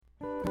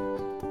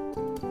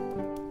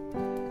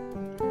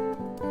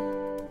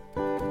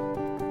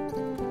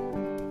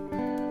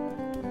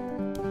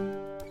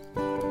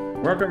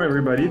Welcome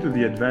everybody to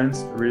the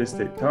Advanced Real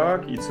Estate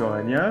Talk. It's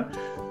Orania,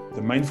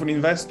 the Mindful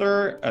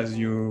Investor. As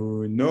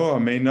you know or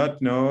may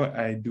not know,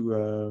 I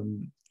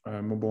do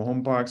mobile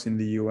home parks in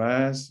the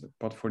US, a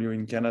portfolio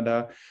in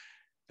Canada,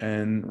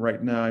 and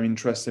right now I'm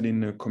interested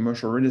in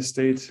commercial real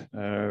estate,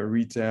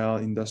 retail,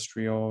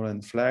 industrial,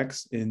 and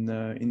flex in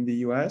the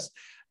US,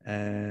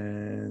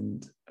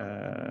 and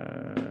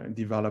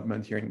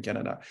development here in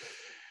Canada.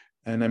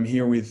 And I'm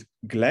here with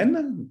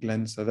Glenn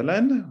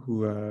Sutherland,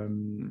 who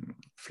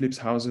flips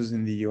houses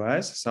in the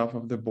US, south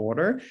of the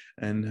border,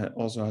 and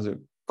also has a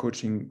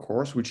coaching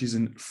course, which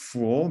isn't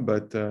full,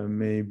 but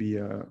may be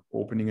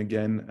opening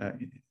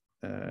again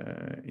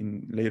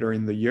later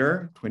in the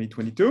year,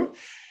 2022.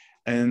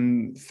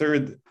 And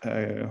third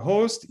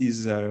host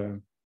is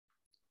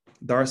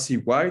Darcy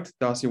White,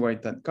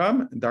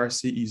 darcywhite.com.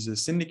 Darcy is a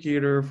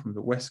syndicator from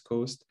the West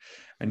Coast,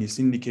 and he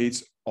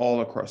syndicates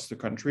all across the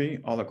country,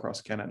 all across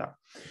Canada.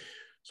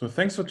 So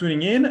thanks for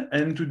tuning in.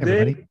 And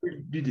today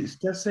we'll be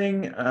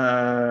discussing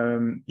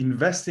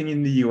investing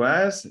in the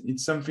US.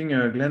 It's something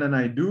Glenn and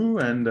I do,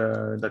 and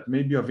that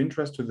may be of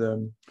interest to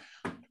the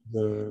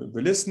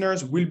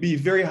listeners. Will be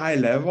very high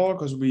level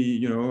because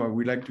we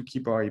like to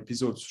keep our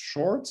episodes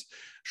short.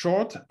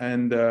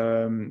 And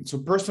so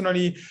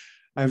personally,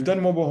 I've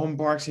done mobile home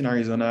parks in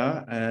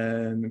Arizona,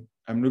 and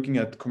I'm looking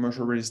at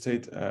commercial real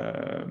estate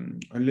a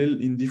little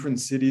in different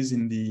cities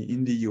in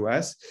the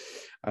US.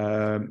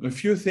 A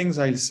few things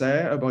I'll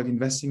say about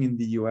investing in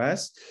the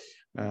US.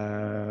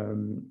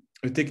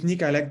 A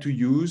technique I like to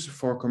use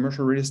for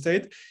commercial real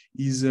estate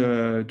is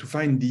to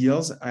find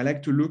deals. I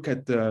like to look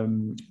at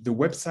the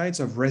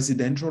websites of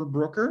residential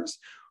brokers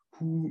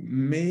who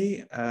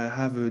may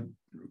have a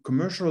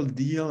commercial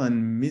deal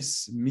and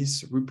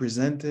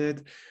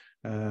misrepresented.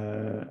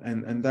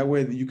 And that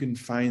way you can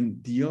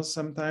find deals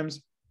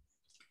sometimes.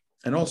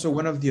 And also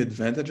one of the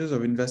advantages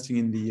of investing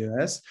in the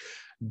US,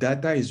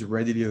 data is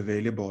readily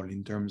available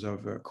in terms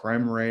of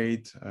crime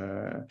rate.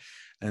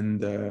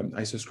 And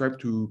I subscribe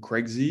to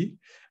Craigslist.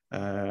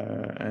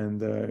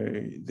 And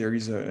there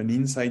is an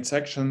insight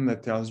section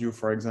that tells you,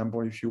 for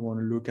example, if you want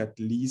to look at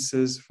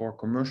leases for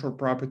commercial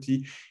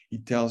property,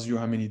 it tells you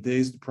how many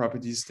days the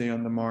properties stay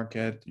on the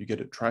market. You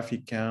get a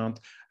traffic count,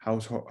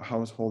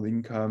 household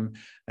income,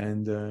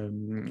 and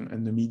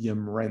the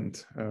median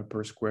rent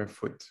per square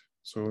foot.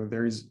 So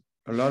there is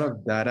a lot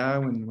of data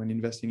when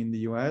investing in the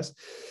US.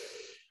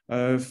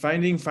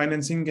 Finding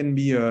financing can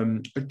be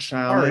a challenge.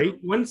 All right,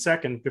 1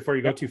 second before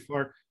you go too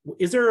far.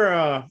 Is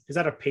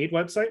that a paid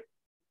website?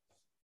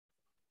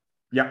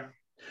 Yeah.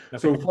 Okay.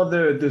 So for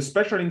the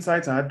special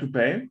insights, I had to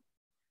pay,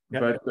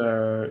 but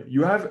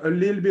you have a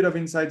little bit of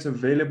insights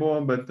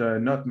available, but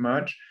not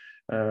much.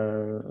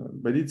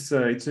 But it's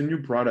a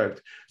new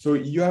product. So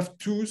you have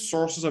two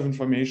sources of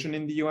information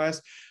in the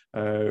US.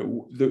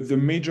 The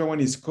major one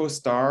is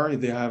CoStar.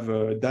 They have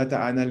a data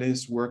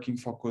analyst working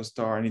for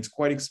CoStar, and it's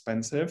quite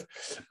expensive.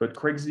 But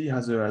Craigslist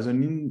has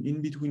an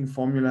in-between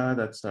formula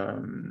that's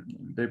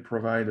they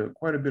provide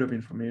quite a bit of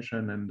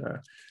information,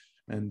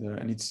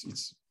 and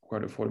it's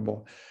quite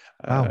affordable.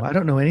 Wow, I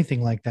don't know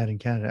anything like that in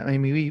Canada. I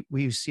mean,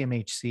 we use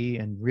CMHC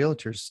and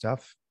realtors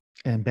stuff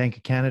and Bank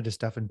of Canada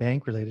stuff and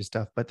bank related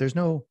stuff, but there's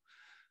no,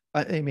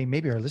 I mean,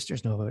 maybe our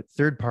listeners know about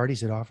third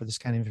parties that offer this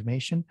kind of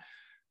information.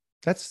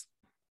 That's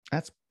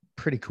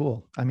pretty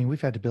cool. I mean, we've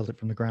had to build it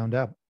from the ground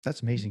up.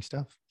 That's amazing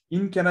stuff.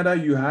 In Canada,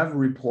 you have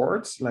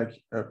reports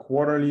like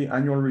quarterly,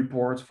 annual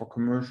reports for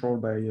commercial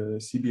by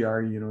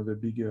CBRE, the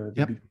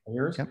big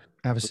players. Yep.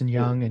 Avison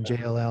Young and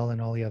JLL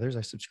and all the others.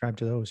 I subscribe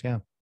to those. Yeah.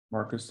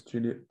 Marcus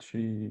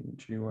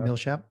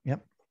Millshap.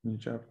 Yep.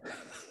 Millshap.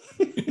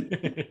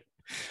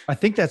 I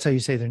think that's how you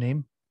say their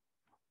name.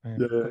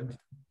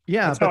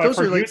 Yeah, but those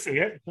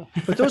are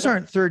but those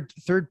aren't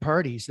third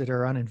parties that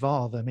are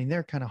uninvolved. I mean,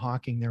 they're kind of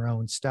hawking their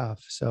own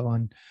stuff. So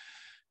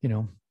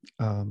you're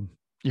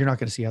not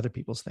going to see other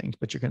people's things,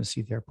 but you're going to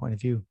see their point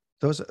of view.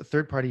 Those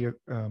third party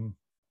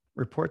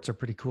reports are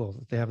pretty cool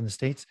that they have in the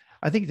States.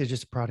 I think they're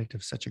just a product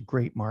of such a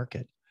great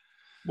market.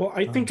 Well,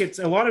 I think it's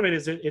a lot of it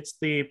is it's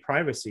the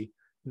privacy.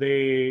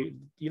 A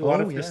lot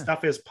of this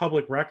stuff is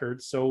public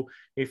record. So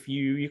if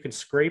you can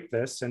scrape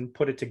this and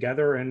put it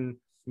together and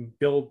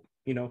build,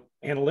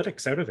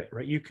 analytics out of it,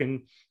 right? You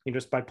can,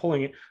 just by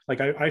pulling it,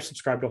 like I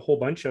subscribe to a whole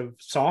bunch of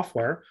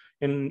software,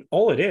 and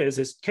all it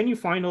is can you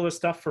find all this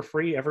stuff for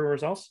free everywhere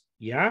else?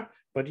 Yeah,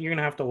 but you're going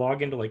to have to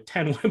log into like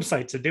 10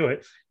 websites to do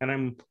it. And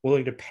I'm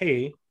willing to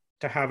pay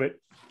to have it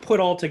put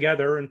all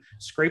together and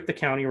scrape the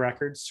county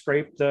records,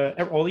 scrape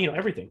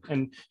everything,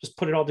 and just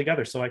put it all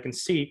together so I can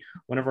see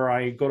whenever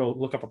I go to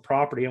look up a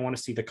property. I want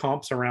to see the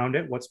comps around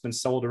it, what's been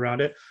sold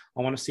around it.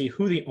 I want to see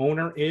who the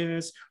owner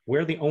is,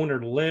 where the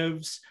owner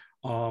lives,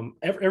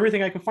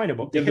 everything I can find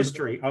about the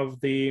history of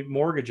the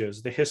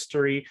mortgages, the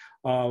history,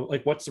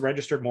 like what's the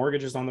registered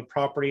mortgages on the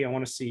property. I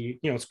want to see,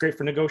 it's great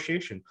for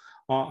negotiation.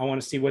 I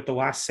want to see what the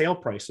last sale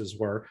prices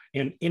were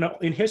in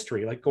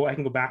history. I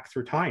can go back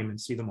through time and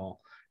see them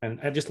all. And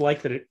I just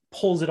like that it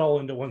pulls it all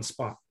into one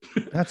spot.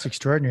 That's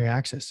extraordinary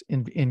access.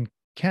 In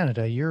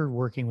Canada, you're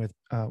working with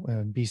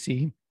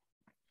BC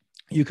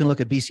you can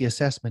look at BC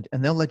Assessment,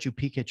 and they'll let you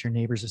peek at your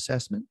neighbor's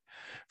assessment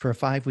for a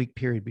 5-week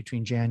period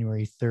between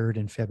January 3rd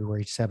and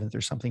February 7th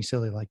or something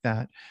silly like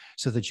that,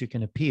 so that you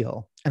can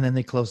appeal, and then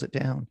they close it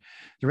down.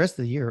 The rest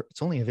of the year,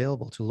 it's only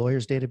available to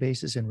lawyers'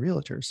 databases and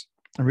realtors.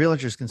 And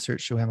realtors can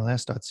search through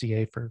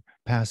MLS.ca for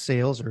past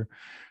sales, or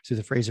through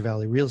the Fraser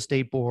Valley Real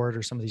Estate Board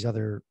or some of these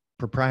other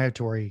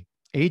proprietary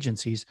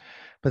agencies.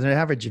 But an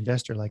average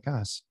investor like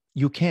us,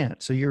 you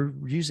can't. So you're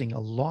using a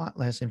lot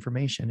less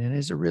information, and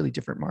it's a really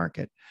different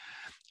market.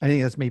 I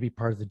think that's maybe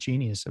part of the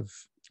genius of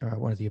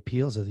one of the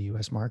appeals of the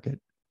U.S. market.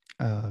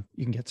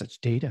 You can get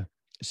such data.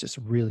 It's just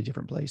a really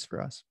different place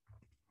for us.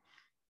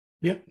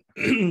 Yeah,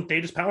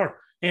 data's power,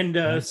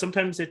 and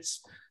sometimes it's,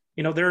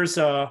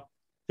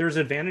 there's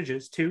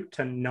advantages too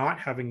to not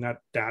having that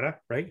data,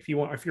 right?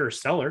 If you're a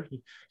seller,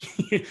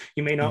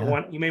 you may not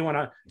want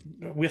to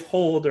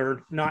withhold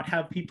or not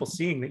have people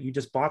seeing that you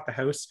just bought the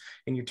house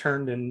and you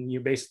turned and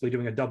you're basically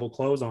doing a double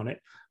close on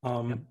it.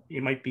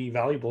 It might be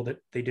valuable that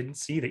they didn't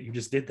see that you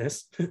just did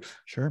this.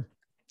 Sure.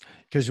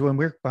 Because when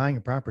we're buying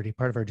a property,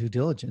 part of our due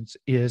diligence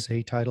is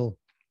a title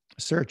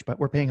search, but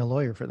we're paying a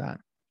lawyer for that.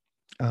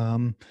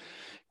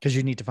 Because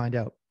you need to find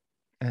out.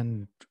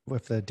 And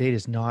if the data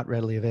is not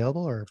readily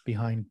available or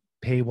behind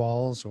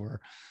paywalls or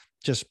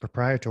just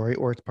proprietary,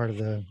 or it's part of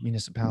the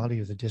municipality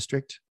or the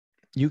district,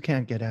 you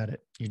can't get at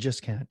it. You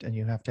just can't. And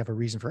you have to have a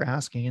reason for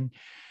asking. And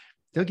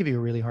they'll give you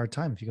a really hard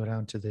time if you go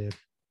down to the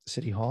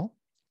city hall.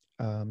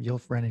 You'll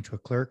run into a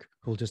clerk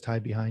who will just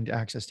hide behind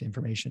access to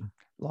information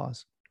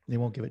laws. They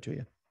won't give it to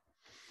you.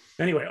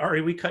 Anyway,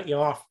 Ari, we cut you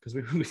off because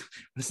we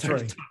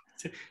started to talk.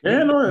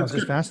 Yeah, no, it's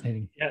just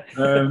fascinating. Yeah.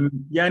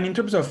 And in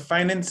terms of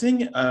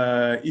financing,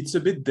 it's a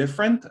bit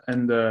different.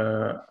 And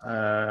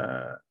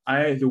for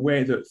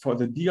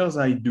the deals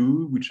I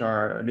do, which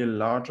are a little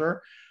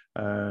larger,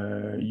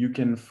 you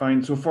can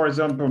find. So, for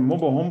example,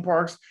 mobile home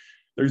parks,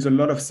 there's a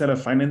lot of seller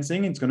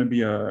financing. It's going to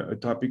be a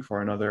topic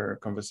for another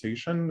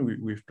conversation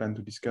we've planned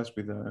to discuss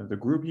with the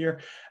group here.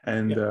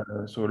 And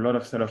so a lot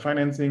of seller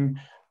financing,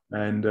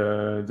 and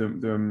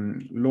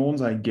the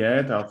loans I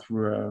get are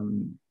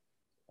through.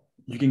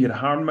 You can get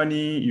hard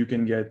money, you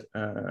can get,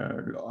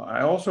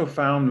 I also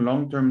found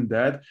long-term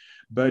debt,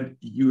 but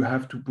you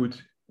have to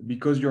put,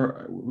 because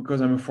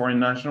I'm a foreign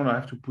national, I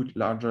have to put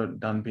larger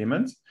down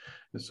payments.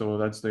 So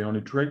that's the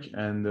only trick.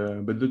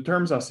 And, but the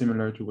terms are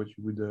similar to what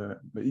you would,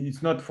 but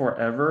it's not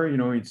forever,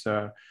 it's,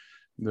 the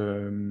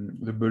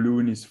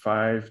balloon is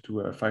 5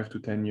 to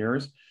 10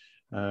 years.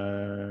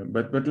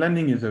 But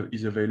lending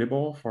is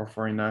available for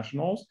foreign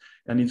nationals,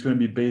 and it's going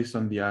to be based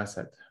on the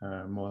asset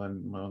more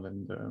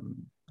than the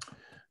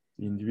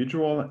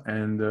individual.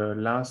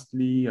 And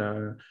lastly,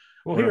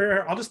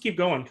 here I'll just keep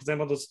going because then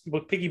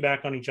we'll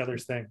piggyback on each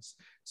other's things.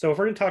 So if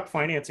we're going to talk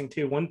financing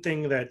too, one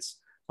thing that's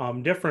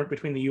different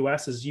between the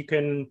US is you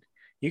can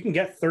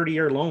get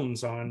 30-year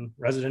loans on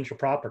residential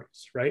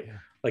properties, right? Yeah.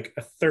 Like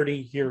a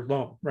 30-year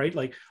loan, right?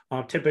 Like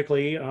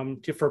typically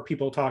for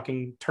people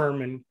talking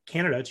term in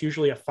Canada, it's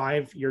usually a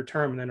 5-year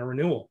term and then a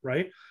renewal,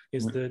 right?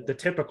 Is the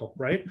typical,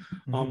 right?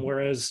 Mm-hmm.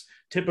 Whereas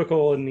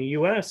typical in the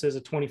US is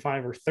a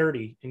 25 or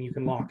 30, and you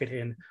can lock it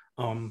in.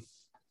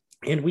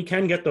 And we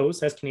can get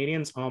those as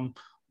Canadians.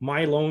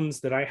 My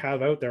loans that I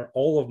have out there,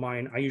 all of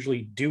mine, I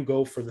usually do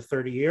go for the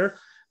 30-year,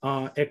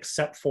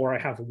 except for I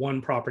have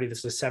one property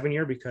that's a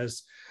 7-year,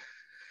 because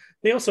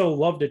they also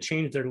love to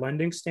change their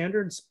lending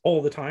standards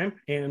all the time.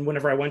 And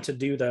whenever I went to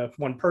do the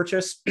one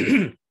purchase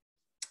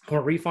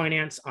or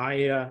refinance,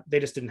 they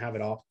just didn't have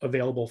it all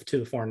available to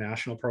the foreign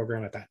national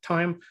program at that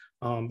time.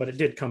 But it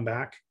did come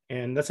back.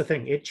 And that's the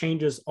thing, it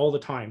changes all the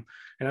time.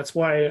 And that's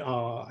why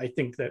I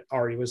think that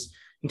Ari was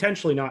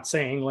intentionally not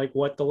saying like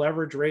what the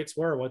leverage rates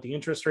were, what the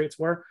interest rates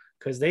were,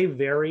 because they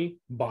vary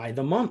by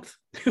the month.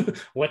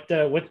 what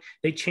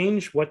they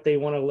change what they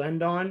want to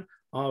lend on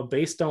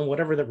based on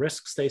whatever the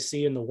risks they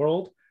see in the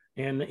world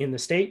and in the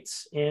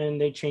States, and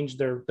they change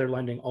their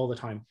lending all the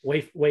time,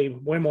 way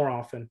more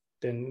often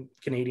than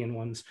Canadian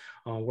ones,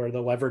 where the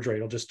leverage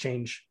rate will just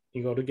change.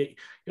 You go to get,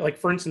 like,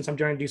 for instance, I'm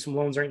trying to do some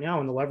loans right now,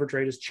 and the leverage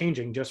rate is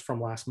changing just from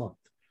last month.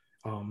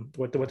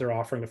 What they're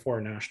offering to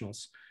foreign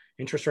nationals,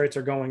 interest rates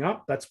are going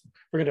up.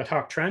 We're going to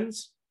talk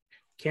trends.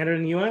 Canada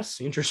and the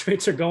US, interest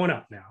rates are going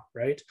up now,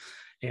 right?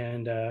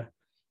 And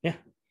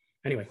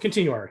anyway,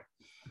 continue, Ari.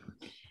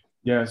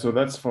 Yeah, so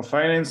that's for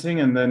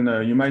financing. And then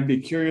you might be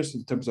curious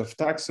in terms of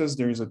taxes.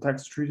 There is a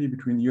tax treaty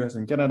between the US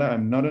and Canada.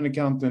 I'm not an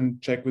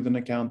accountant, check with an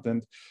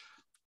accountant.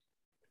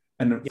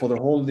 And for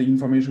the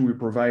information we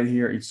provide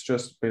here, it's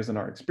just based on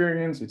our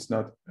experience. It's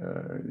not,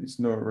 it's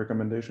no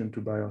recommendation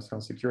to buy or sell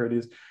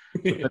securities.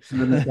 So that's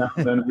with an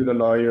accountant, with a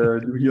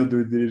lawyer, do your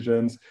due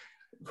diligence.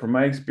 From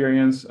my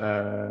experience,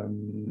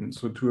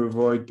 so to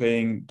avoid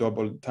paying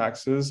double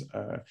taxes,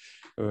 a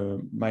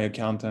my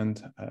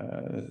accountant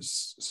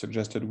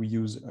suggested we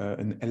use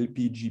an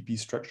LPGP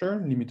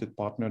structure, limited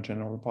partner,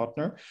 general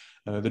partner.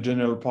 The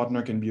general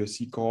partner can be a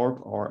C Corp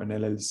or an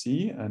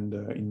LLC. And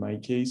in my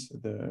case,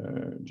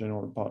 the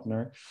general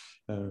partner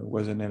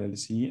was an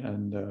LLC.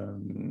 And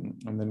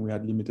then we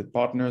had limited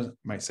partners,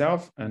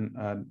 myself and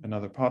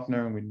another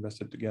partner, and we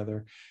invested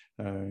together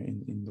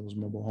in those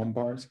mobile home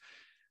parks.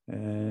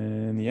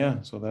 And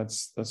yeah, so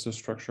that's the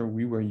structure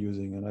we were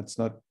using, and that's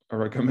not a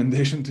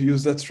recommendation to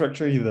use that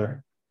structure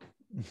either.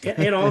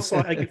 And also,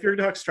 like, if you're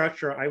to talk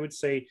structure, I would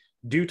say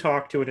do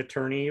talk to an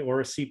attorney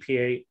or a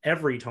CPA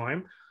every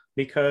time,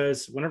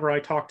 because whenever I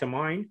talk to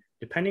mine,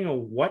 depending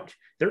on what,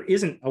 there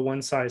isn't a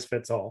one size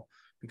fits all,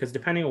 because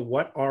depending on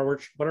what our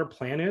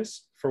plan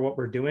is for what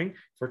we're doing,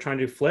 if we're trying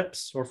to do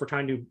flips, or if we're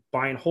trying to do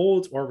buy and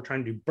holds, or we're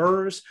trying to do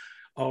burrs,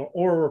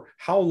 or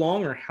how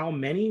long or how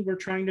many we're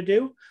trying to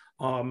do,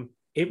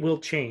 it will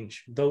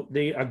change. Though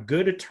a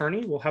good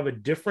attorney will have a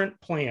different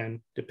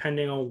plan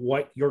depending on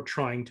what you're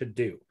trying to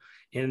do.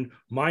 And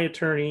my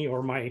attorney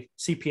or my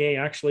CPA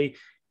actually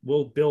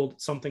will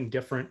build something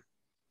different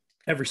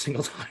every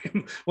single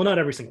time. Well, not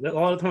every single, a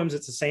lot of times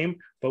it's the same,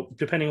 but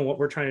depending on what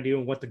we're trying to do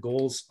and what the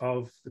goals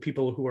of the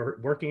people who are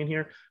working in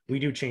here, we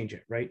do change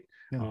it, right?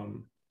 Yeah.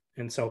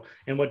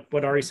 And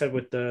what Ari said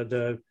with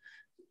the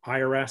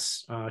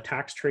IRS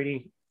tax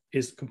treaty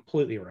is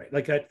completely right.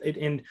 Like that,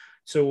 and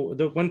so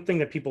the one thing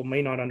that people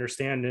may not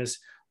understand is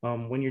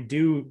when you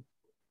do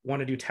want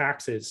to do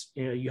taxes,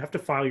 you have to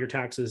file your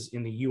taxes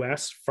in the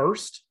US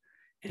first,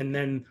 and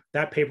then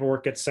that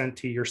paperwork gets sent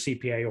to your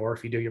CPA, or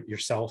if you do it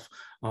yourself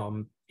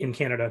in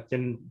Canada,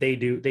 then they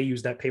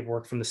use that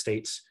paperwork from the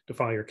States to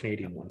file your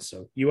Canadian ones.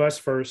 So US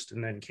first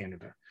and then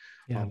Canada.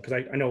 Yeah.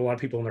 Because I know a lot of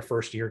people in their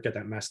first year get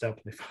that messed up.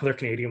 They file their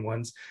Canadian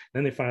ones,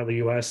 then they file the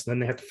US, then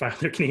they have to file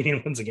their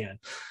Canadian ones again.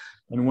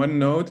 And one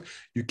note,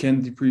 you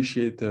can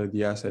depreciate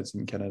the assets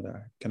in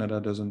Canada.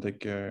 Canada doesn't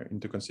take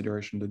into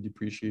consideration the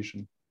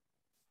depreciation.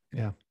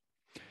 Yeah,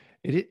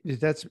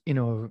 that's,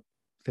 the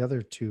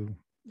other two,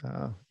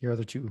 your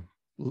other two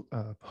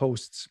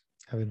hosts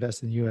have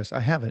invested in the U.S. I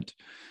haven't,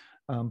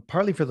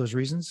 partly for those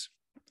reasons.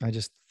 I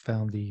just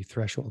found the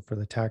threshold for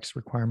the tax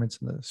requirements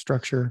and the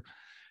structure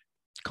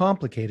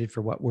complicated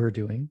for what we're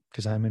doing,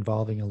 because I'm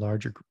involving a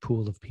larger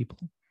pool of people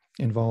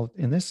involved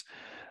in this.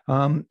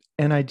 And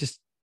I just,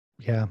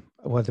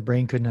 what the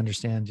brain couldn't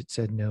understand, it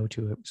said no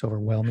to it. It was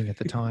overwhelming at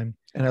the time.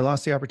 And I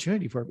lost the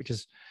opportunity for it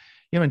because,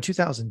 in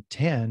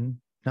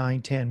 2010,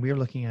 9-10, we were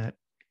looking at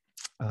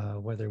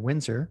whether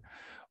Windsor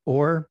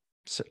or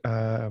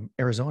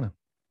Arizona.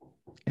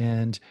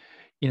 And,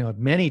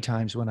 many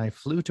times when I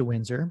flew to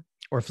Windsor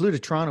or flew to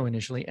Toronto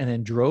initially and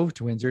then drove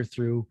to Windsor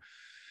through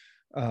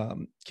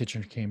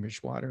Kitchener,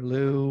 Cambridge,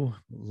 Waterloo,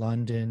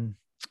 London,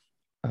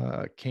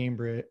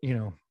 Cambridge,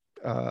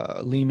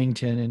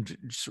 Leamington, and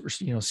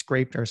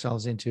scraped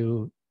ourselves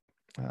into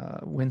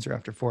Windsor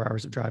after 4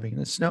 hours of driving in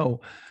the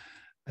snow,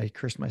 I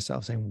cursed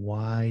myself saying,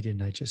 why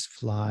didn't I just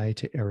fly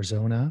to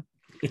Arizona,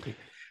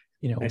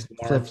 nice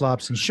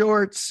flip-flops and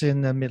shorts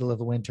in the middle of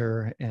the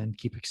winter and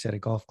keep a set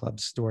of golf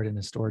clubs stored in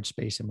a storage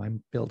space in my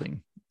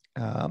building.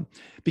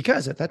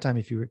 Because at that time,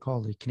 if you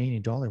recall, the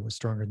Canadian dollar was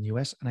stronger than the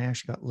US, and I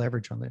actually got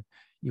leverage on the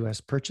US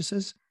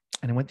purchases,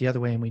 and it went the other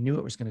way, and we knew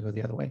it was going to go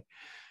the other way.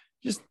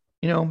 Just,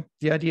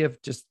 the idea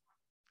of just,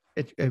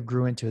 it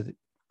grew into the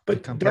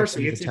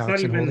Darcy, it's not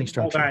even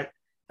all that.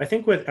 I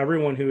think with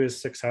everyone who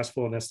is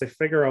successful in this, they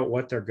figure out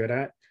what they're good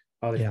at.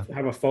 They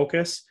have a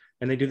focus,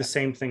 and they do the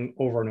same thing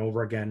over and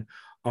over again.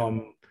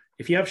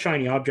 If you have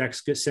shiny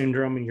object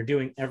syndrome and you're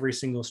doing every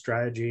single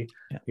strategy,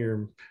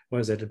 you're,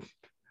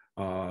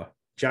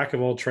 jack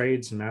of all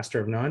trades and master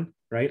of none,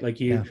 right?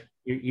 Like you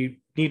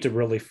need to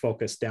really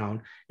focus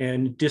down,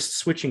 and just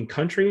switching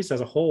countries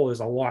as a whole is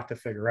a lot to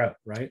figure out,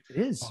 right? It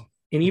is.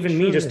 And even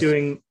me just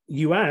doing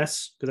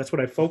US, because that's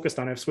what I focused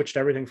on. I've switched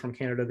everything from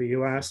Canada to the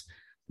US,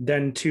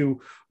 then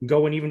to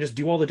go and even just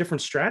do all the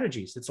different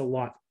strategies. It's a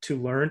lot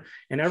to learn.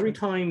 And every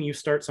time you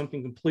start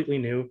something completely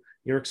new,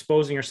 you're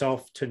exposing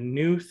yourself to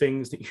new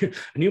things,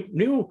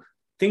 new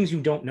things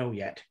you don't know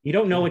yet. You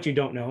don't know what you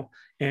don't know,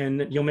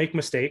 and you'll make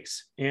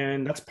mistakes,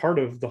 and that's part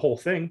of the whole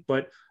thing.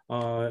 But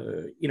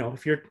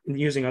if you're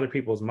using other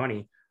people's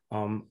money,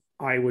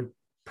 I would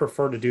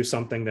prefer to do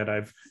something that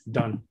I've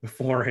done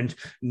before and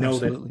know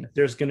that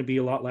there's going to be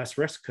a lot less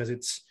risk, because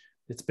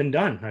it's been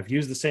done. I've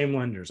used the same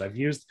lenders. I've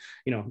used,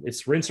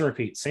 it's rinse and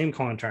repeat, same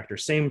contractor,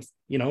 same,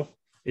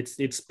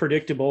 it's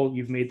predictable.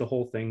 You've made the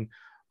whole thing.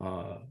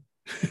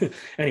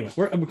 Anyway,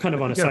 we're kind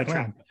of on a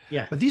sidetrack.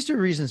 Yeah. But these are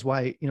reasons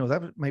why,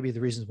 that might be the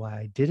reasons why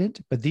I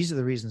didn't, but these are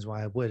the reasons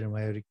why I would, and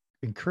why I would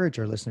encourage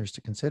our listeners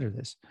to consider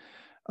this.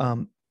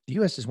 The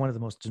US is one of the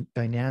most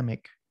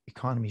dynamic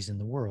economies in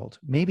the world.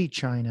 Maybe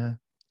China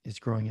is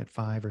growing at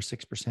 5 or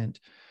 6%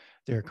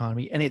 their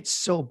economy. And it's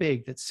so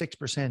big that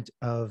 6%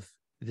 of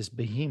this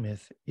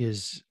behemoth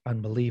is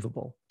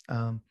unbelievable.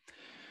 I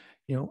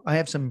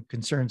have some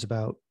concerns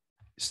about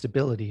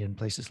stability in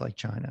places like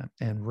China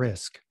and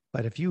risk.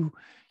 But if you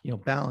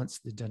balance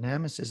the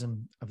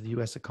dynamicism of the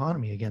US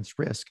economy against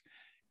risk,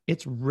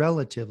 it's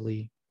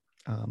relatively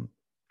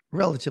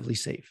relatively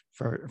safe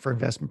for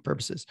investment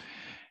purposes.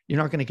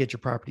 You're not going to get your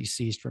property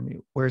seized from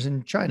you. Whereas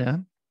in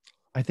China,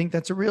 I think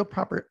that's a real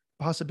proper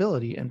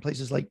possibility. And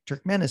places like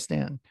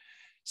Turkmenistan,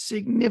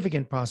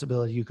 significant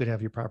possibility you could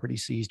have your property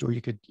seized, or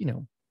you could,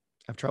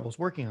 have troubles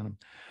working on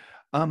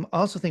them. I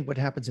also think what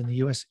happens in the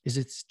US is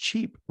it's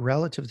cheap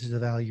relative to the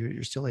value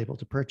you're still able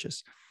to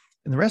purchase.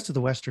 In the rest of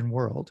the Western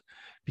world,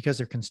 because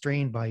they're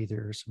constrained by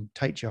either some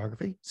tight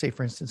geography, say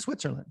for instance,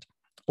 Switzerland,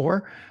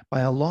 or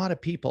by a lot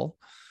of people,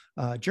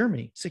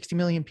 Germany, 60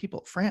 million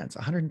people, France,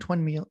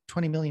 120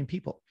 million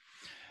people.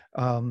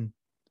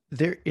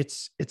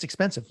 It's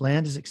expensive.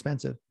 Land is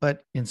expensive,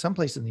 but in some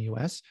places in the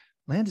US,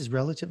 land is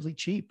relatively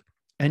cheap,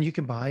 and you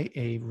can buy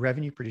a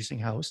revenue producing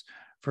house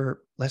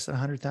for less than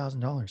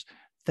 $100,000.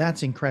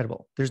 That's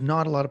incredible. There's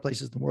not a lot of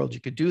places in the world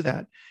you could do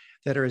that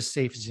are as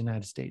safe as the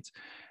United States.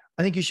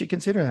 I think you should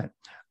consider that.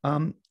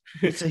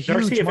 It's a huge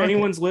Darcy, if market.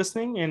 anyone's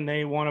listening and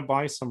they want to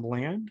buy some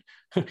land,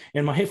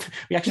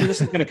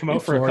 this is going to come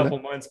out for a couple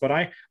months, but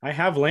I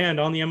have land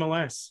on the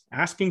MLS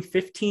asking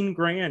 15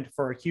 grand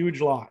for a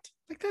huge lot.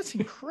 Like, that's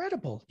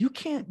incredible. You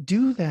can't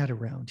do that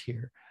around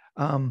here.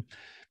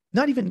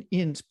 Not even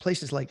in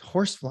places like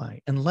Horsefly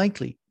and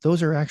Likely.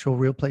 Those are actual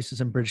real places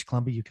in British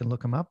Columbia. You can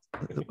look them up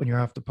when you're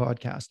off the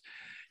podcast.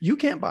 You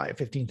can't buy a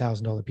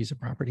 $15,000 piece of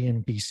property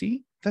in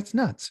BC. That's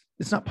nuts.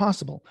 It's not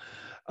possible.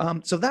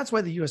 So that's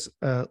why the US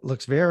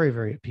looks very,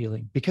 very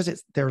appealing,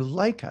 because they're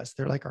like us.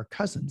 They're like our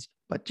cousins,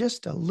 but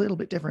just a little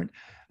bit different,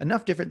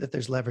 enough different that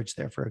there's leverage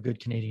there for a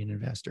good Canadian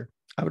investor.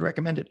 I would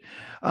recommend it.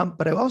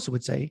 But I also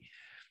would say,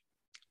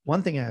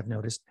 one thing I have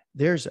noticed,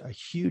 there's a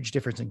huge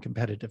difference in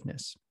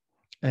competitiveness.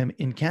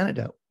 In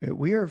Canada,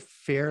 we are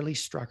fairly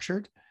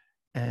structured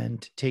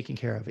and taken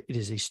care of. It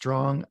is a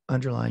strong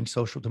underlying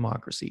social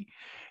democracy.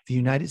 The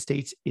United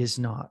States is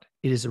not.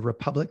 It is a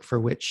republic for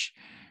which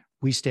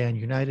we stand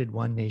united,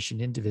 one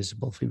nation,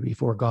 indivisible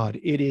before God.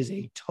 It is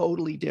a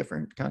totally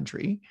different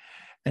country,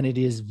 and it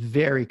is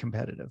very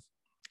competitive.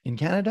 In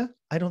Canada,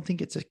 I don't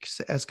think it's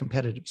as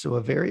competitive. So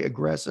a very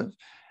aggressive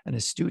and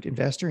astute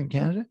investor in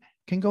Canada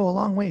can go a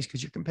long ways,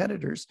 because your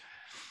competitors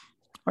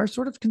are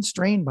sort of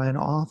constrained by an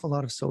awful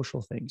lot of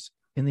social things.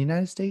 In the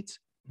United States,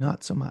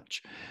 not so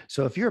much.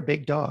 So if you're a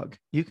big dog,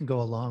 you can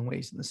go a long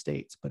ways in the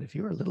States. But if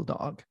you're a little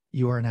dog,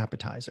 you are an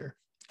appetizer.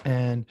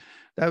 And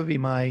that would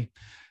be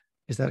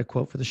is that a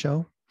quote for the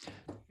show?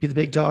 Be the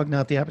big dog,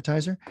 not the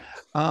appetizer.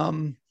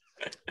 In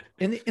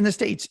the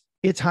States,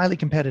 it's highly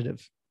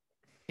competitive.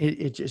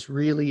 It just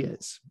really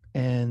is.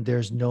 And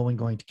there's no one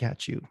going to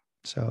catch you.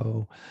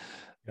 So,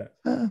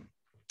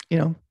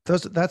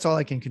 that's all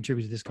I can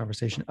contribute to this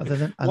conversation. Other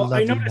than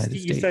I noticed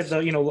you said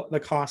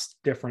the cost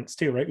difference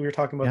too, right? We were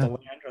talking about the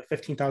land,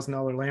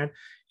 $15,000 land,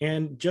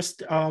 and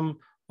just a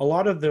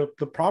lot of the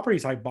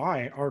properties I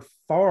buy are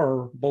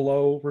far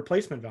below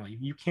replacement value.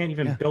 You can't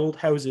even build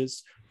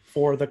houses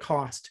for the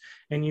cost,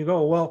 and you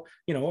go, well,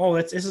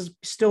 this is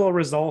still a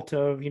result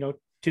of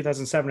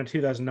 2007 and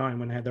 2009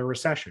 when they had their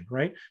recession,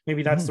 right?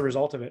 Maybe that's the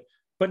result of it,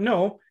 but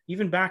no,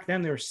 even back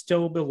then they're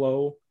still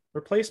below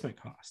replacement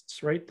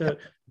costs, right? The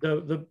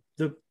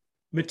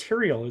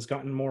material has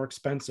gotten more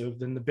expensive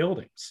than the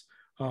buildings.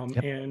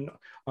 And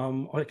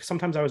like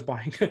sometimes I was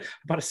buying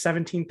about a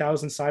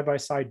 17,000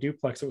 side-by-side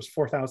duplex. It was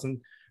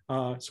 4,000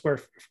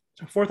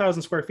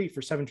 square feet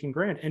for 17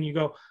 grand. And you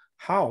go,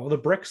 how? The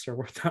bricks are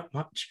worth that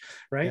much,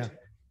 right?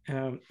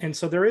 Yeah. And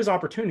so there is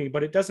opportunity,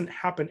 but it doesn't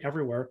happen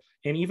everywhere.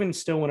 And even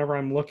still, whenever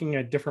I'm looking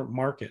at different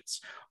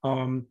markets,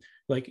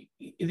 like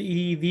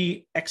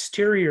the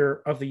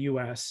exterior of the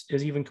US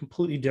is even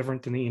completely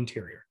different than the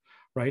interior,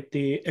 right?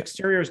 The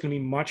exterior is going to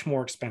be much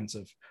more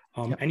expensive.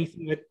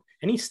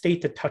 Any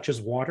state that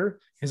touches water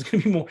is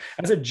going to be more,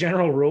 as a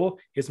general rule,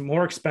 is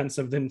more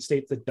expensive than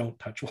states that don't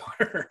touch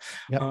water.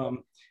 Yep.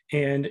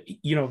 And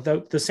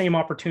the same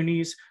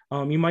opportunities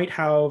you might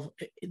have,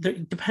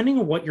 depending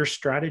on what your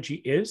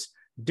strategy is.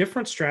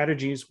 Different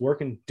strategies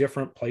work in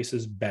different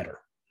places better,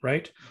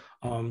 right?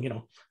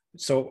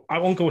 So I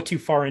won't go too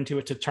far into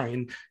it to try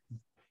and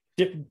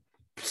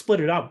split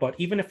it up. But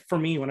even if for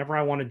me, whenever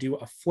I want to do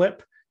a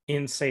flip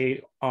in,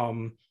 say,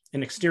 an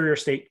exterior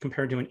state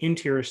compared to an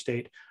interior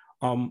state,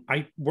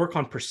 I work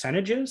on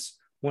percentages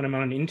when I'm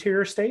on an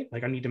interior state.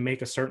 Like I need to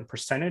make a certain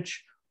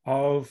percentage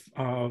of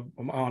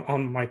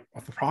on my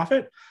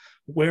profit.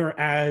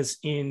 Whereas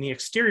in the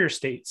exterior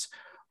states,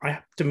 I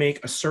have to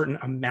make a certain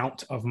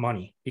amount of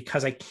money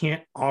because I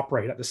can't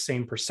operate at the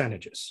same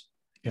percentages,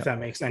 if that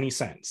makes any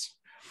sense.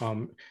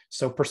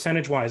 So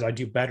percentage wise, I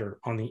do better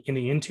in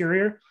the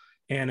interior,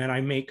 and then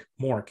I make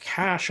more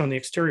cash on the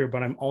exterior,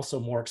 but I'm also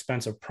more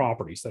expensive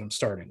properties that I'm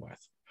starting with.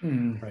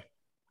 Right.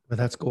 But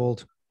that's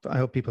gold. I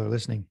hope people are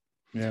listening.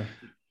 Yeah.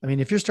 I mean,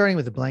 if you're starting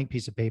with a blank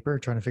piece of paper,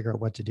 trying to figure out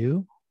what to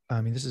do,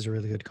 this is a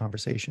really good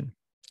conversation.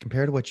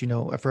 Compare to what you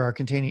know, for our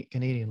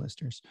Canadian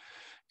listeners,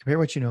 compare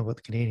what you know about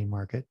the Canadian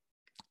market,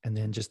 and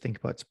then just think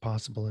about what's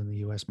possible in the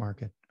US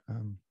market.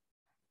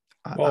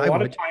 A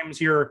lot of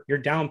times your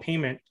down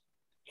payment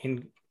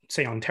in,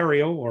 say,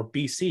 Ontario or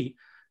BC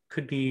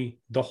could be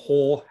the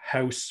whole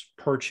house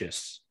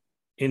purchase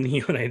in the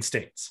United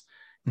States,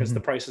 because the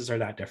prices are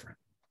that different.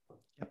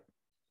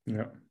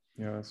 Yeah.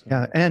 Yeah.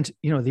 Yeah. And,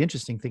 the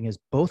interesting thing is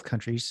both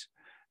countries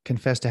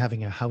confess to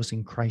having a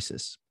housing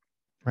crisis,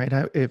 right?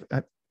 If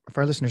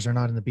our listeners are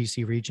not in the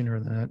BC region or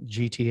the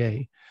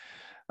GTA,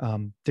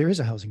 there is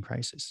a housing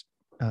crisis.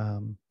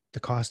 The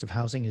cost of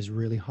housing is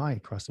really high.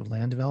 Cost of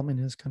land development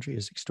in this country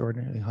is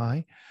extraordinarily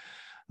high.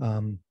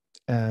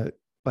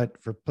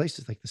 But for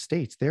places like the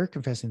States, they're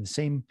confessing the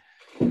same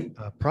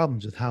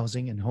problems with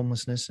housing and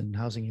homelessness and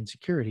housing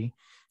insecurity.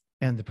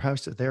 And the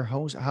price of their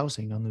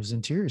housing on those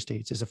interior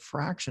states is a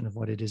fraction of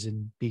what it is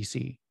in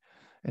BC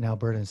and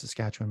Alberta and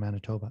Saskatchewan,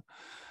 Manitoba.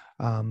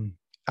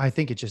 I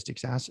think it just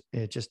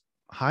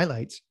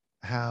highlights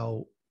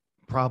how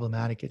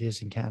problematic it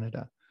is in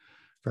Canada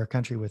for a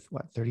country with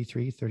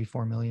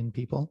 34 million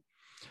people.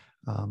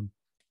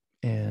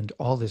 And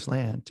all this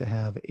land to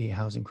have a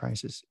housing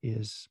crisis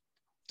is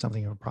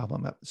something of a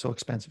problem. So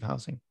expensive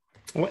housing.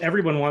 Well,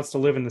 everyone wants to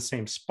live in the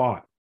same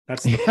spot.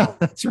 That's the problem.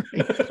 That's right.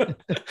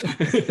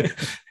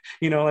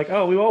 Like,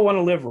 oh, we all want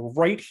to live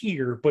right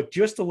here, but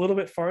just a little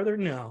bit farther.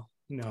 No,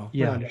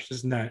 yeah, it's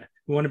just not.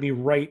 We want to be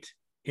right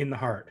in the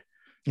heart.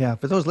 Yeah.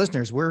 For those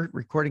listeners, we're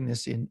recording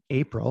this in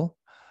April,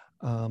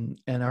 and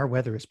our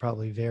weather is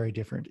probably very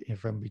different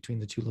from between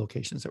the two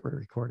locations that we're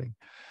recording.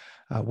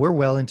 We're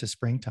well into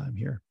springtime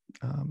here.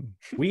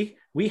 We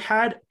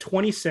had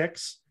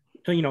 26.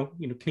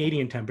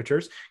 Canadian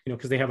temperatures,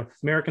 because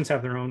Americans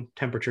have their own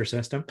temperature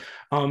system.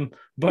 But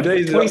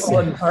today is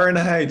on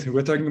Fahrenheit.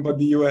 We're talking about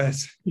the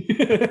US.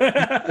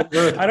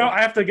 I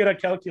have to get a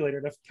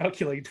calculator to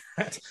calculate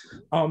that.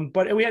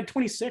 But we had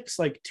 26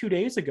 like 2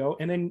 days ago,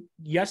 and then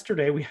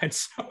yesterday we had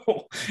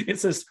snow.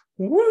 It says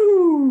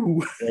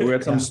woo. Yeah, we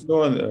had some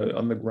snow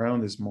on the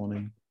ground this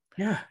morning.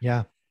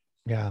 Yeah.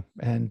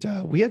 And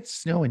we had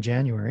snow in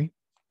January.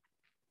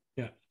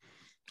 Yeah,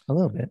 a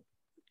little bit.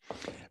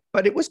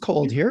 But it was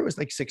cold here. It was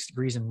like 6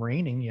 degrees and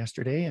raining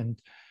yesterday, and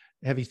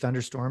heavy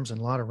thunderstorms and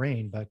a lot of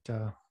rain. But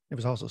it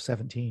was also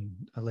 17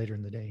 later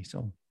in the day.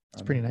 So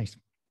it's pretty nice.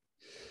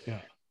 Yeah.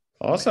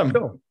 Awesome.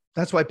 So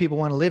that's why people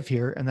want to live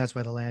here. And that's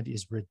why the land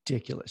is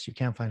ridiculous. You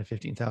can't find a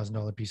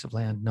 $15,000 piece of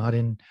land, not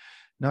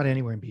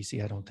anywhere in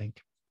BC. I don't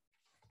think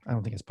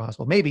it's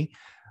possible. Maybe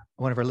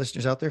one of our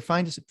listeners out there,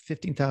 find us a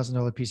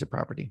 $15,000 piece of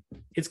property.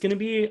 It's going to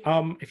be,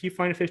 if you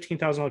find a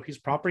 $15,000 piece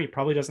of property, it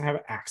probably doesn't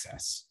have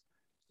access.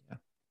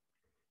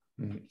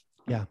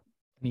 Yeah,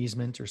 an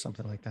easement or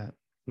something like that.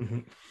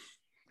 Mm-hmm.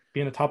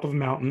 Be on the top of a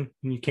mountain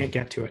and you can't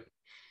get to it.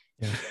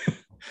 Yeah.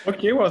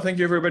 Okay, well, thank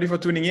you everybody for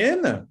tuning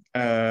in.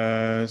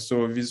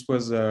 So this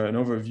was an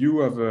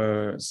overview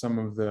of some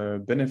of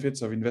the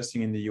benefits of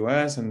investing in the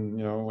US, and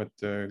what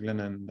Glenn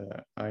and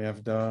I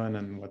have done,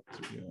 and what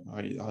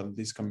how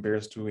this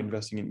compares to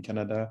investing in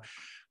Canada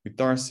with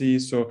Darcy.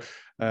 So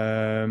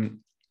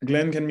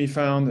Glenn can be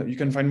found. You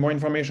can find more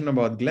information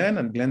about Glenn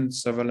at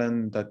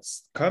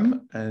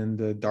glensutherland.com,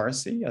 and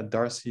Darcy at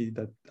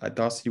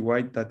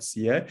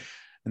darcywhite.ca.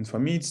 And for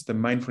me, it's the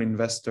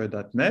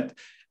mindfulinvestor.net.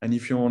 And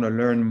if you want to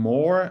learn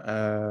more,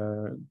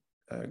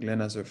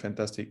 Glenn has a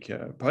fantastic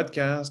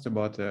podcast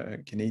about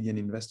Canadian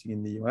investing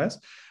in the US.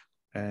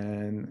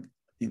 And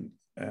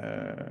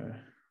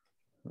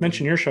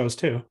mention your shows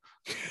too.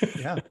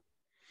 Yeah.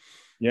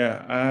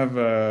 Yeah, I have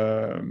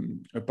a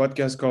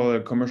podcast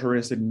called Commercial Real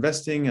Estate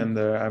Investing, and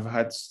I've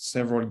had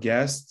several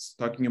guests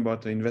talking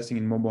about investing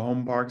in mobile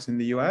home parks in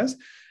the US.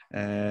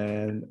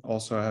 And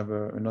also I have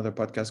another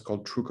podcast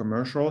called True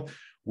Commercial,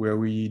 where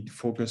we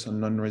focus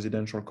on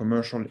non-residential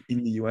commercial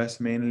in the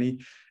US mainly.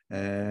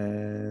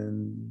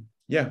 And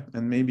yeah,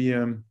 and maybe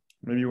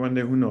one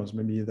day, who knows,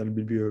 maybe there'll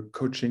be a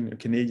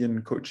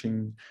Canadian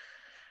coaching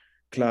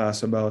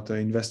class about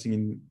investing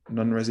in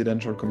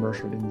non-residential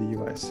commercial in the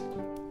US.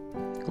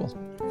 Cool.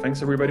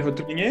 Thanks everybody for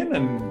tuning in,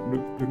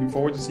 and looking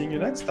forward to seeing you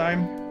next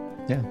time.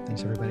 Yeah,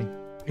 thanks everybody.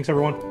 Thanks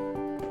everyone.